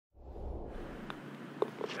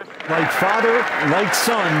Like father, like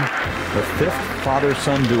son, the fifth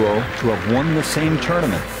father-son duo to have won the same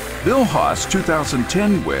tournament. Bill Haas'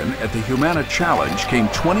 2010 win at the Humana Challenge came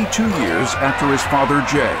 22 years after his father,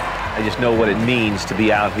 Jay. I just know what it means to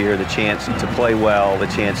be out here, the chance to play well, the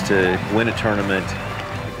chance to win a tournament.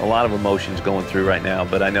 A lot of emotions going through right now,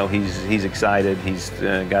 but I know he's excited. He's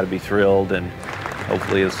got to be thrilled, and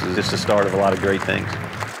hopefully this is just the start of a lot of great things.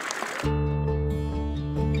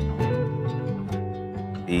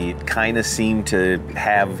 He kind of seemed to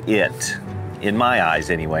have it, in my eyes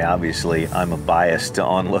anyway. Obviously, I'm a biased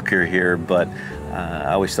onlooker here, but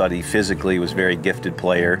I always thought he physically was a very gifted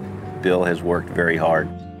player. Bill has worked very hard.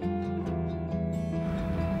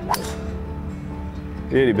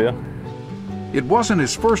 Beauty, Bill. It wasn't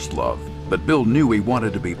his first love, but Bill knew he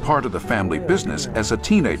wanted to be part of the family business as a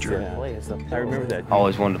teenager. I remember that. I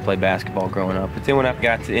always wanted to play basketball growing up, but then when I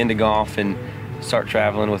got into golf and start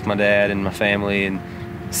traveling with my dad and my family and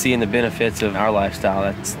seeing the benefits of our lifestyle,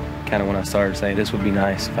 that's kind of when I started saying this would be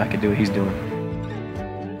nice if I could do what he's doing.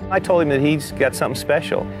 I told him that he's got something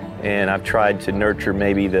special, and I've tried to nurture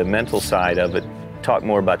maybe the mental side of it, talk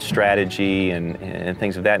more about strategy and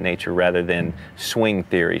things of that nature rather than swing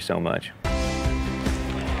theory so much.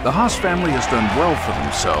 The Haas family has done well for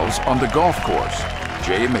themselves on the golf course.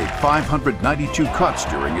 Jay made 592 cuts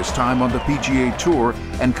during his time on the PGA Tour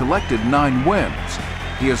and collected 9 wins.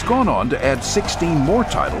 He has gone on to add 16 more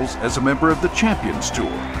titles as a member of the Champions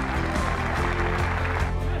Tour.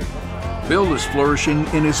 Bill is flourishing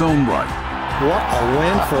in his own right. What a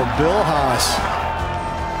win for Bill Haas.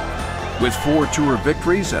 With 4 tour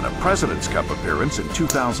victories and a President's Cup appearance in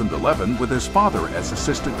 2011 with his father as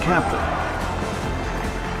assistant captain.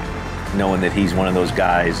 Knowing that he's one of those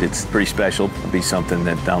guys, it's pretty special. It'll be something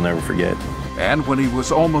that I'll never forget. And when he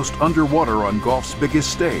was almost underwater on golf's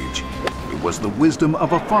biggest stage, it was the wisdom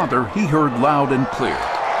of a father he heard loud and clear.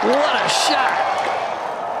 What a shot!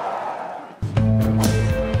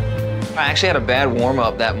 I actually had a bad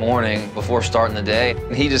warm-up that morning before starting the day.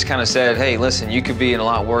 He just kind of said, hey, listen, you could be in a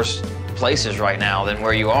lot worse places right now than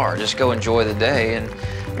where you are. Just go enjoy the day. And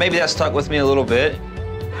maybe that stuck with me a little bit.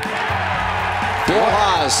 Bill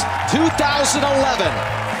Haas, 2011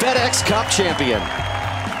 FedEx Cup champion.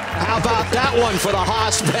 How about that one for the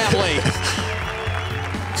Haas family?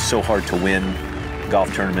 It's so hard to win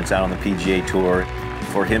golf tournaments out on the PGA Tour.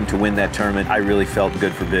 For him to win that tournament, I really felt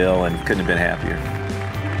good for Bill and couldn't have been happier.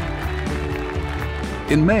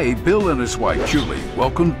 In May, Bill and his wife Julie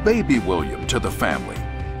welcomed baby William to the family.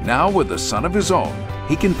 Now with a son of his own,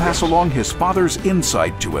 he can pass along his father's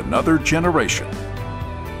insight to another generation.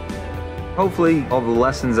 Hopefully, all the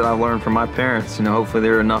lessons that I've learned from my parents, hopefully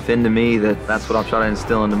they're enough into me that that's what I'll try to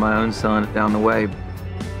instill into my own son down the way.